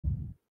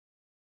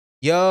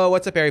Yo,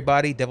 what's up,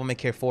 everybody? Devil May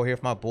Care 4 here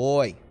with my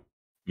boy.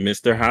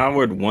 Mr.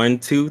 Howard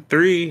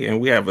 123,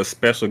 and we have a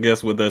special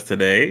guest with us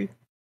today.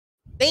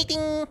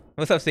 Dating.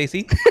 What's up,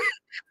 Stacy?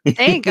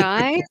 Hey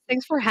guys,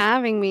 thanks for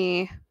having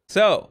me.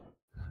 So,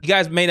 you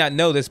guys may not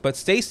know this, but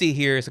Stacy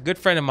here is a good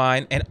friend of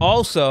mine, and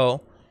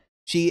also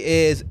she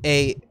is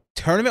a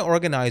tournament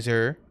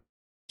organizer.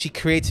 She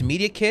creates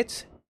media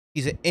kits.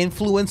 She's an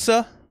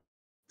influencer.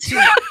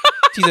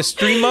 She's a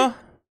streamer.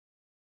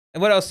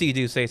 And what else do you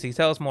do, Stacy?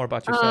 Tell us more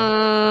about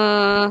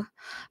yourself.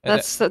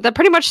 That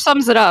pretty much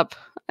sums it up.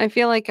 I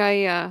feel like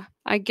I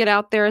get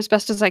out there as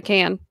best as I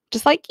can,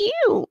 just like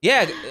you.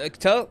 Yeah,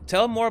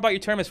 tell more about your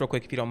tournaments real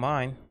quick if you don't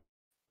mind.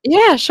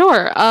 Yeah,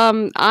 sure.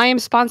 I am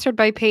sponsored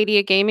by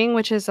Paydia Gaming,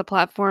 which is a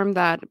platform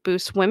that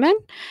boosts women.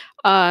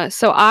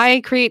 So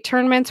I create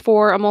tournaments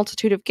for a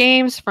multitude of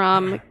games,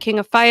 from King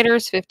of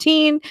Fighters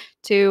 15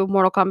 to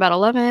Mortal Kombat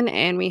 11,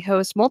 and we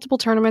host multiple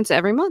tournaments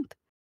every month.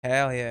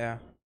 Hell yeah.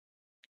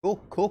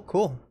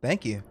 Cool.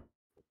 Thank you.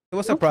 So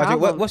what's up,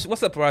 Project?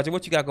 What's up, Project?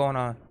 What you got going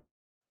on?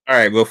 All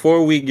right,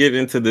 before we get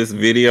into this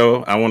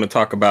video, I want to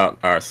talk about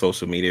our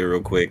social media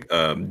real quick.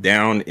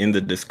 Down in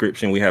the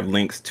description, we have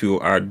links to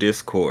our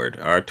Discord,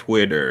 our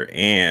Twitter,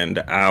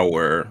 and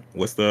our,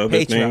 what's the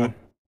other name?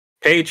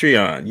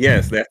 Patreon.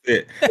 Yes, that's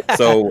it.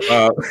 So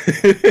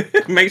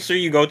make sure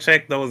you go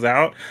check those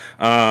out.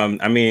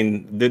 I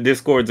mean, the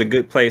Discord's a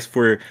good place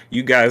for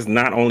you guys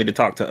not only to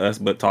talk to us,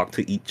 but talk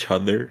to each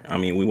other. I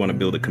mean, we want to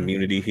build a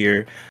community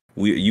here.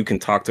 You can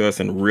talk to us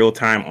in real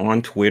time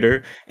on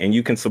Twitter, and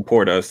you can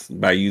support us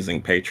by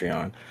using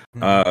Patreon.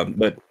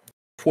 But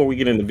before we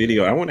get in the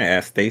video, I want to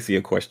ask Stacy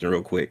a question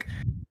real quick.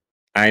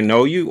 I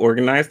know you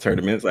organize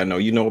tournaments. I know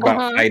you know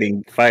about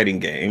fighting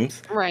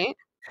games. Right.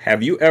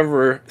 Have you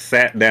ever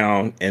sat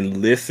down and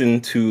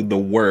listened to the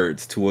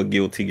words to a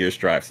Guilty Gear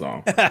Strive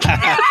song?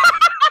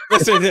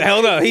 Listen,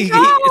 hold on. It's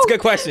a good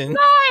question.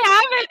 No,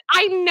 I haven't.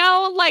 I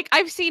know, like,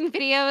 I've seen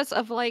videos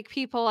of like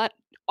people at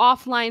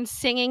offline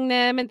singing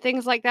them and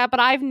things like that, but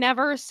I've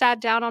never sat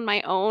down on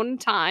my own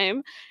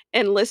time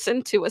and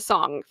listened to a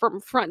song from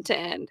front to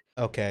end.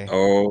 Okay.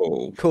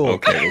 Oh, cool.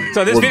 Okay.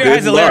 So this video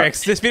has the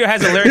lyrics. This video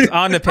has the lyrics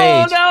on the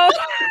page. Oh no.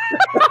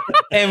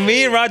 And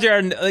me and Roger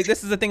are like,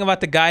 this is the thing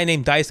about the guy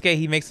named Daisuke.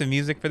 He makes the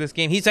music for this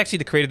game. He's actually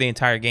the creator of the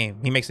entire game.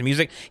 He makes the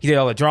music. He did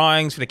all the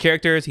drawings for the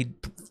characters. He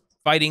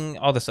fighting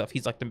all the stuff.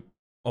 He's like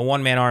a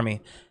one-man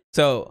army.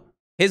 So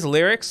his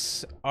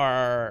lyrics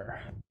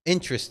are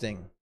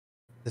interesting,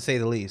 to say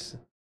the least.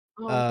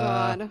 Oh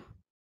God.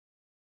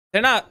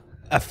 They're not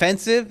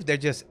offensive. They're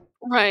just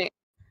right.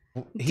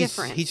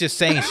 Different. He's just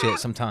saying shit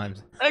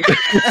sometimes. Let's get.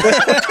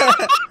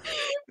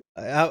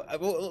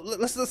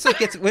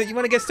 You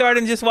want to get started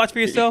and just watch for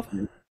yourself?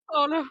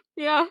 Oh no!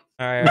 Yeah.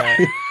 All right.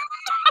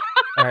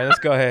 All right. Let's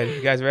go ahead.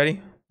 You guys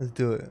ready? Let's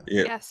do it.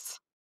 Yeah. Yes.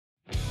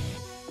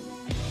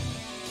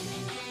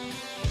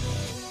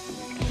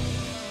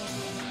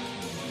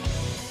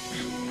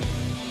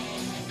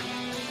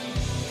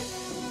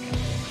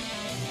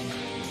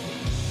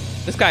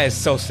 This guy is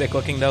so sick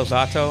looking though,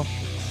 Zato.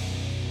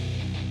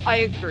 I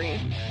agree.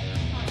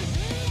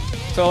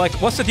 So, like,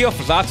 what's the deal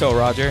for Zato,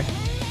 Roger?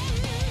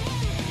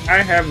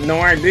 I have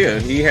no idea.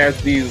 He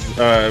has these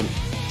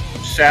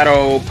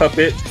shadow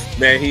puppets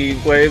that he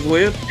plays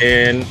with,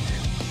 and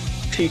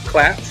he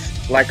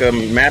claps like a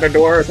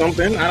matador or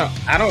something.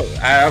 I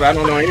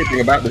don't know anything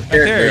about this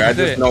character. I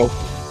just know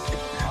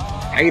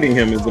fighting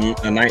him is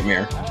a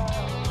nightmare.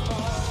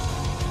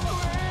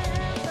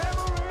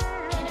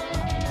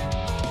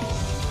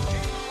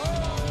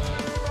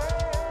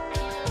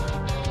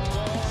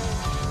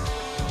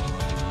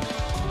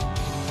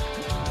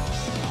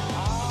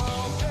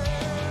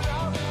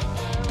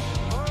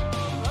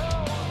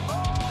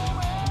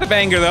 The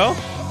banger though.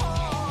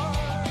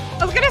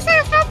 I was gonna say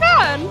it's not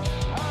bad.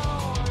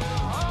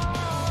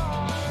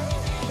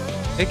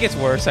 It gets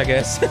worse, I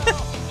guess.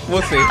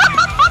 We'll see.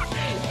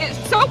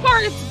 So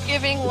far, it's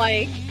giving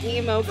like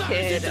emo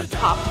kid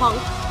pop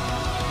punk.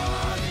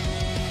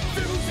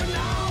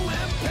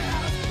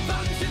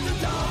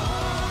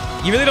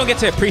 You really don't get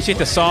to appreciate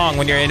the song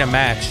when you're in a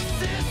match.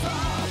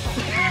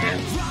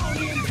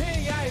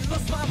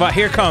 But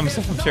here comes,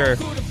 I'm sure.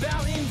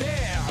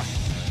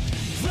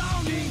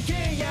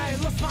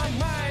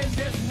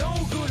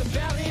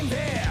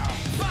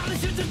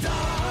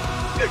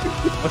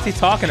 What's he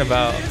talking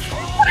about?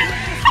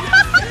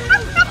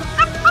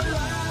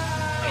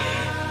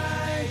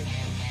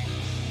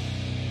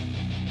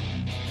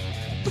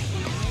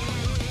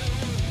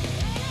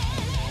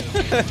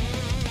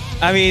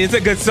 I mean, it's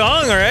a good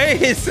song, right?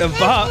 It's a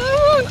bop.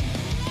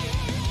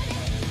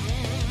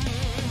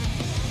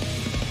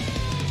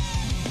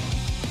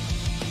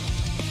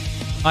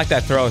 I like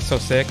that throw. It's so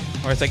sick.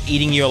 Or it's like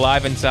eating you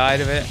alive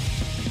inside of it.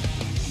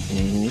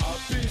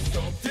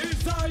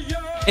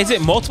 Is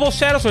it multiple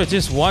shadows or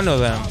just one of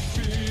them?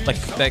 Like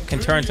that can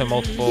turn to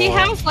multiple. He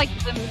has like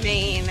the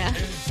main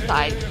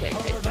side pick.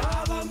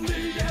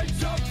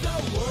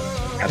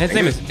 His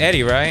name is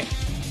Eddie, right?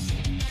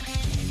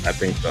 I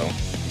think so.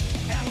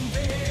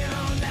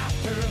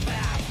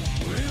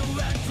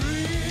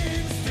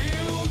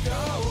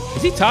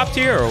 Is he top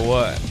tier or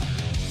what?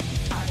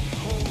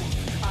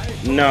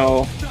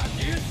 No.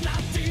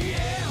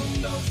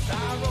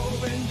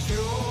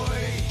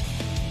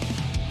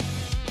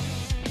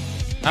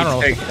 I don't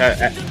know.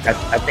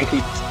 I think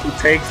he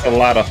takes a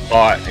lot of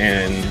thought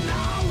and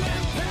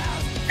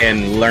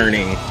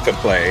learning to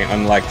play,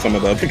 unlike some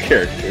of the other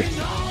characters.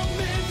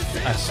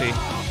 I see.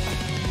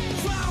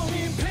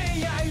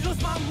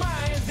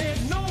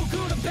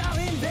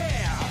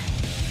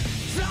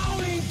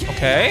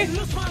 Okay.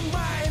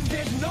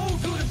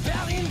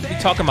 What are you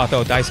talking about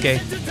though, Daisuke?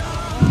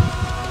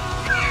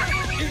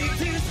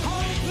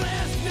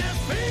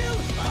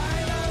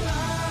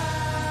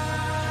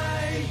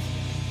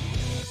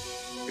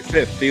 It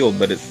said field,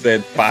 but it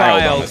said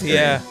filed on the screen.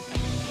 Yeah.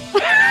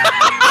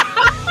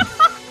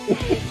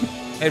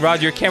 Hey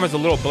Roger, your camera's a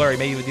little blurry.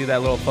 Maybe you would do that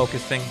little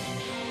focus thing.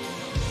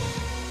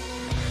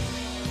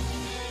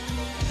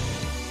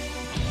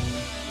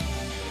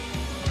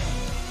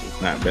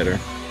 It's not better.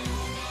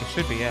 It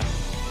should be, yeah.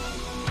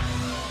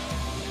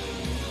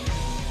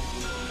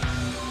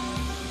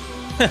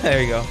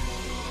 There you go.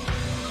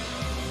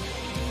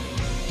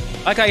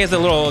 I like how he has a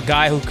little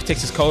guy who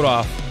takes his coat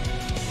off.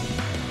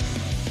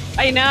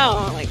 I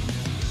know, like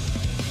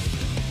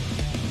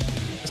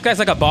This guy's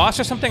like a boss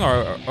or something,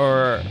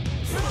 or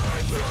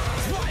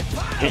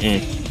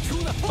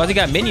why's he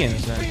got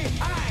minions then?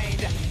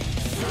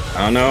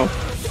 I don't know.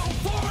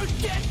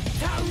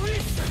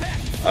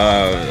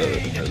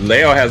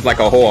 Leo has like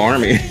a whole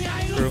army.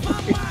 True.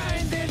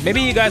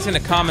 Maybe you guys in the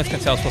comments can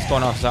tell us what's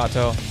going on with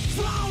Zato.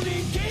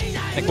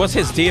 Like, what's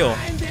his deal?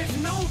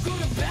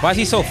 Why is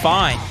he so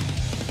fine?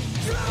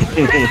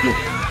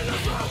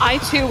 I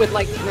too would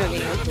like to know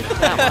the answer to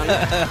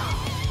that one.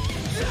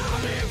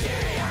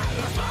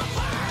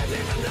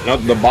 No,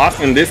 the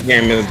boss in this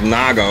game is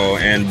Nago,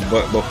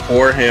 but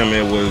before him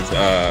it was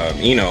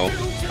Ino.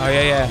 Oh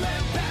yeah.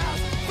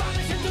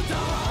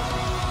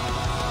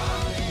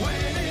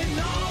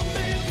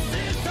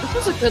 This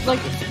was a good like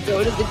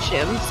go to the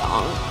gym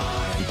song.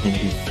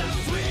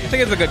 I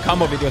think it's a good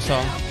combo video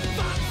song.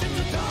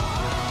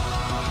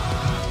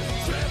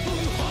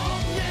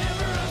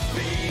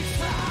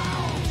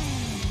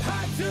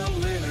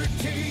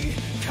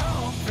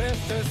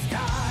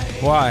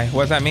 Why?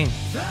 What does that mean?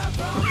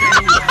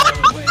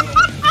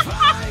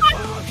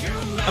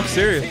 I'm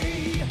serious.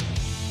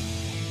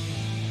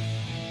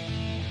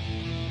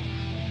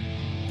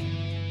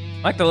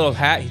 I like the little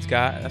hat he's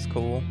got. That's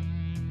cool.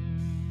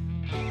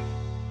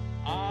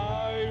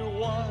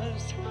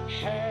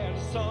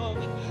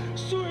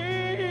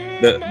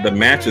 The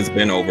match has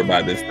been over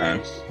by this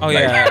time. Oh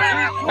yeah,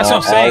 that's what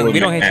I'm saying. We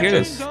don't hear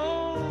this.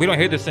 We don't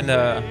hear this in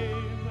the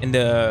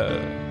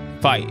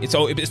fight. It's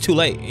too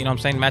late. You know what I'm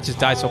saying? Matches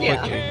die so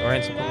quickly or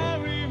end so quickly.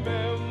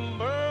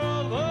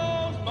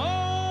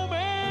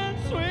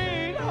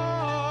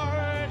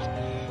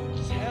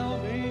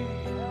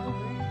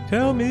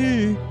 Tell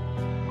me.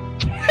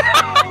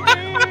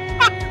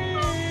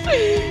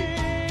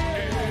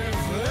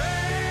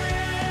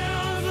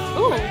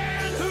 Ooh,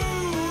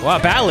 Wow,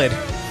 ballad.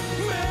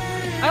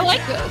 I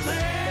like this.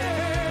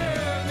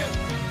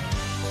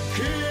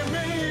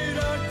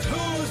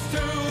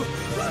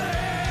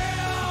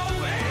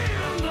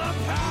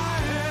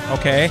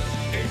 Okay.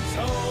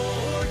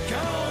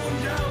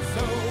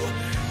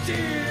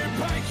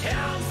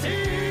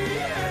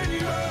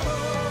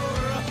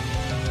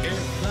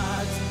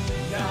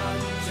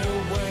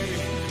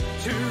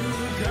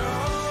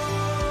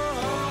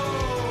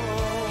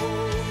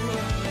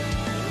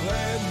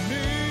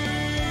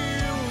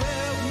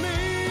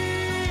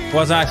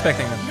 Was not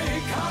expecting this.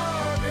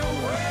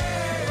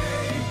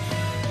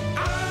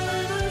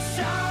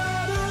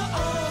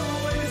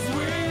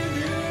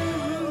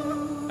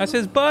 That's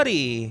his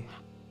buddy.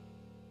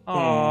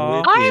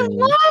 Aww. I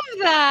love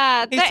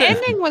that. He The said-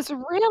 ending was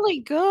really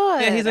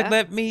good. Yeah, he's like,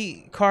 let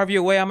me carve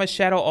your way. I'm a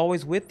shadow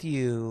always with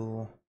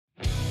you.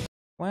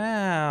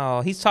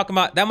 Wow. He's talking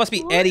about, that must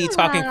be Eddie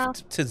talking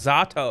to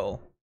Zato.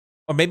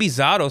 Or maybe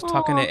Zato's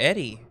talking to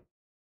Eddie.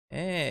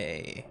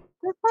 Hey.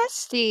 They're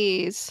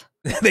besties.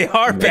 They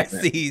are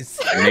besties.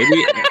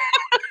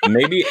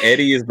 Maybe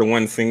Eddie is the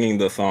one singing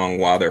the song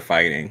while they're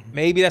fighting.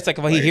 Maybe that's like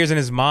what he hears in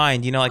his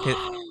mind, you know, like,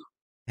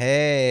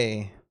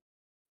 hey.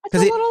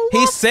 Because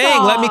he's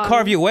saying, let me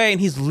carve your way, and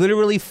he's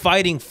literally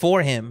fighting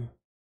for him.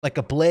 Like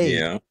a blade.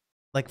 Yeah.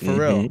 Like for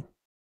real.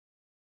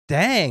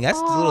 Dang, that's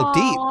a little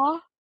deep.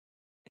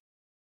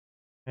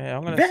 Yeah,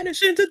 I'm gonna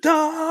vanish into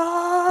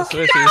dark.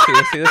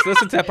 Let's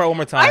listen to that part one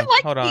more time. I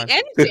like Hold on.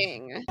 the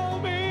ending.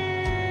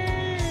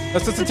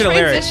 Let's listen to the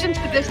lyrics.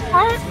 Transition to this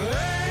part.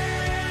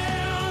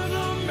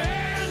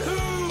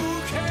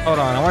 Hold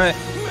on, I want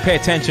to pay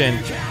attention.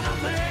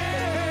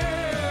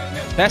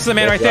 That's the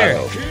man right there.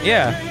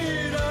 Yeah.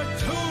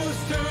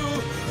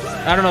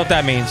 I don't know what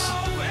that means.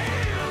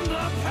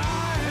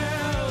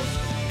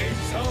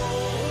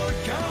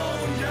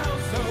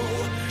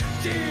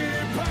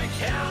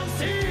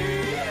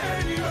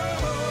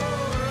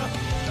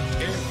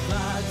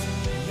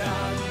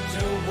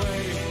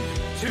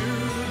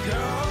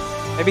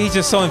 Maybe he's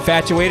just so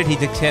infatuated he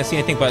can't see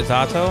anything but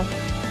Zato.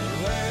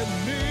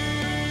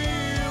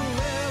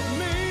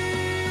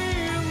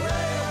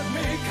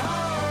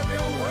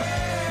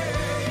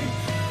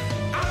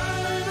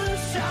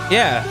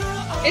 Yeah.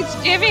 It's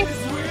giving.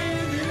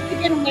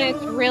 Even when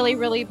it's really,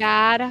 really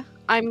bad,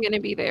 I'm gonna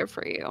be there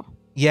for you.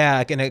 Yeah,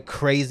 like in a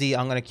crazy,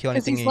 I'm gonna kill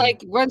Because anything. he's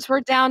like, once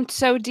we're down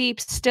so deep,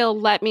 still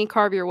let me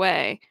carve your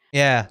way.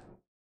 Yeah.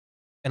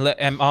 And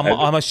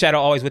I'm a shadow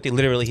always with you.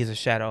 Literally, he's a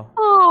shadow.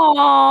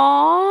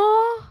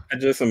 Aww. I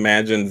just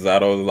imagine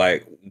Zato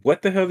like,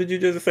 what the hell did you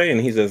just say? And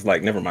he's just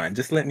like, never mind,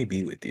 just let me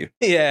be with you.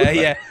 Yeah,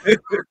 yeah.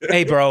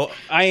 Hey, bro,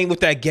 I ain't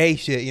with that gay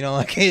shit. You know,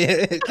 like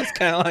just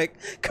kind of like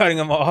cutting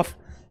him off.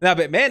 No,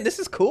 but man, this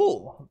is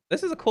cool.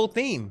 This is a cool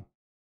theme.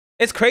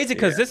 It's crazy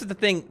because this is the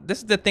thing. This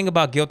is the thing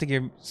about Guilty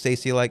Gear,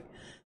 Stacy. Like,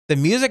 the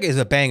music is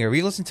a banger.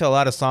 We listen to a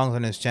lot of songs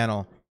on this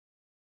channel,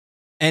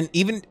 and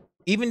even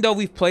though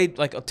we've played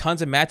like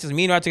tons of matches,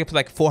 me and Roger played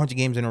like 400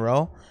 games in a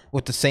row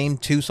with the same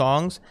 2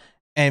 songs,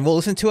 and we'll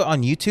listen to it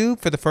on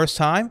YouTube for the first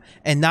time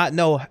and not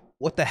know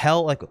what the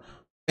hell like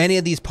any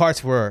of these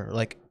parts were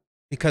like,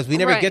 because we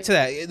never get to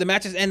that. The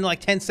matches end in like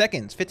 10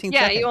 seconds, 15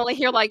 seconds. Yeah, you only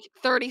hear like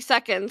 30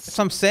 seconds. That's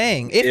what I'm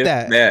saying. If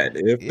that.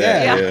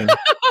 Yeah.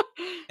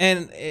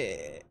 And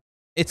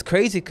it's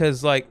crazy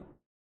because like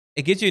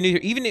it gives you a new,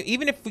 even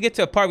if we get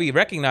to a part we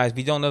recognize,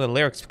 we don't know the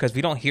lyrics because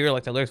we don't hear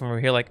like the lyrics when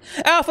we hear like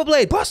Alpha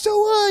Blade, Buster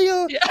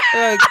Warrior,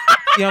 like,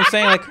 you know what I'm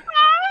saying, like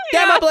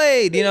Gamma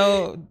Blade, you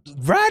know,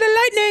 Ride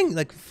of Lightning,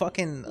 like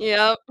fucking.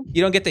 Yep.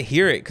 You don't get to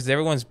hear it because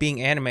everyone's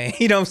being anime.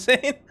 You know what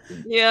I'm saying?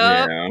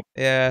 Yep.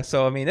 Yeah.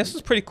 So I mean, this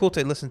was pretty cool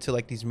to listen to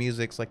like these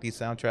musics, like these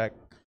soundtrack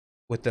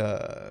with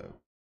the,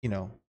 you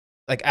know,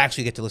 like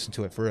actually get to listen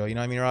to it for real. You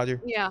know what I mean,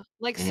 Roger? Yeah.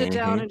 Like sit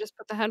down and just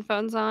put the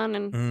headphones on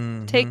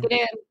and take it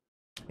in.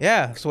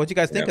 Yeah. So what do you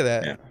guys think of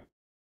that? Yeah.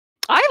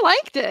 I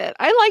liked it.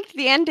 I liked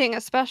the ending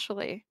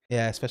especially.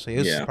 Yeah, especially. It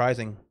was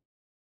surprising.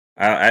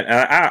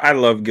 I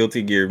love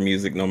Guilty Gear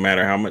music. No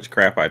matter how much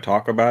crap I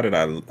talk about it,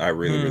 I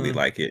really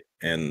like it,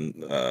 and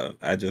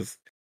I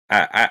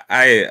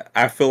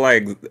feel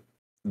like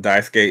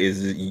Daisuke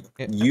is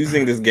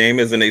using this game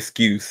as an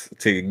excuse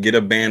to get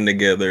a band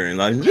together and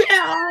like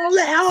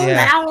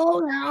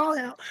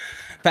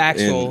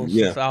factual. And,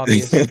 it's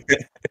obvious.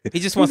 He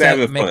just wants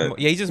to make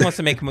he just wants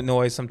to make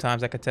noise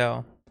sometimes. I could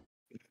tell.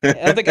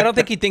 I don't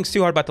think he thinks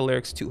too hard about the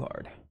lyrics too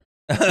hard.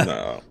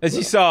 No, as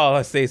you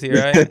saw, Stacy,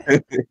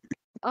 right?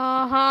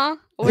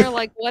 We're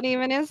like, what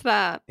even is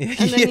that? And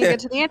then you get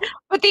to the end.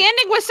 But the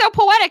ending was so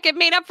poetic, it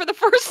made up for the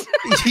first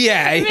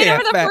it made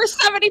up for the first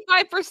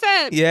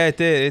 75%. Yeah, it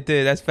did.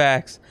 That's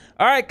facts.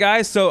 All right,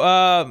 guys. So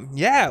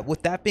yeah,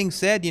 with that being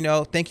said, you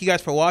know, thank you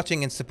guys for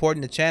watching and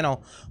supporting the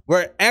channel.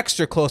 We're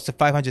extra close to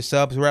 500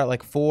 subs. We're at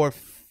like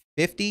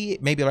 450,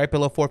 maybe right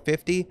below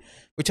 450.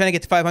 We're trying to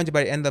get to 500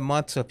 by the end of the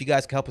month. So if you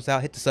guys can help us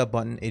out, hit the sub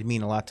button. It'd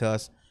mean a lot to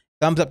us.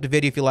 Thumbs up the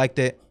video if you liked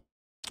it.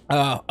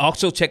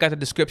 Also check out the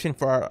description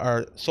for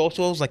our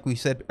socials, like we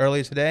said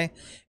earlier today,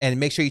 and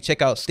make sure you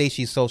check out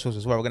Stacy's socials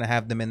as well. We're gonna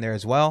have them in there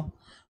as well.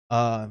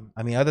 I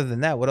mean, other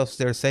than that, what else is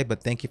there to say?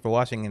 But thank you for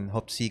watching, and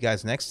hope to see you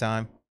guys next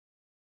time.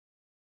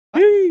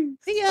 Bye.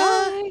 See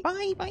ya.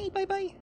 Bye. Bye.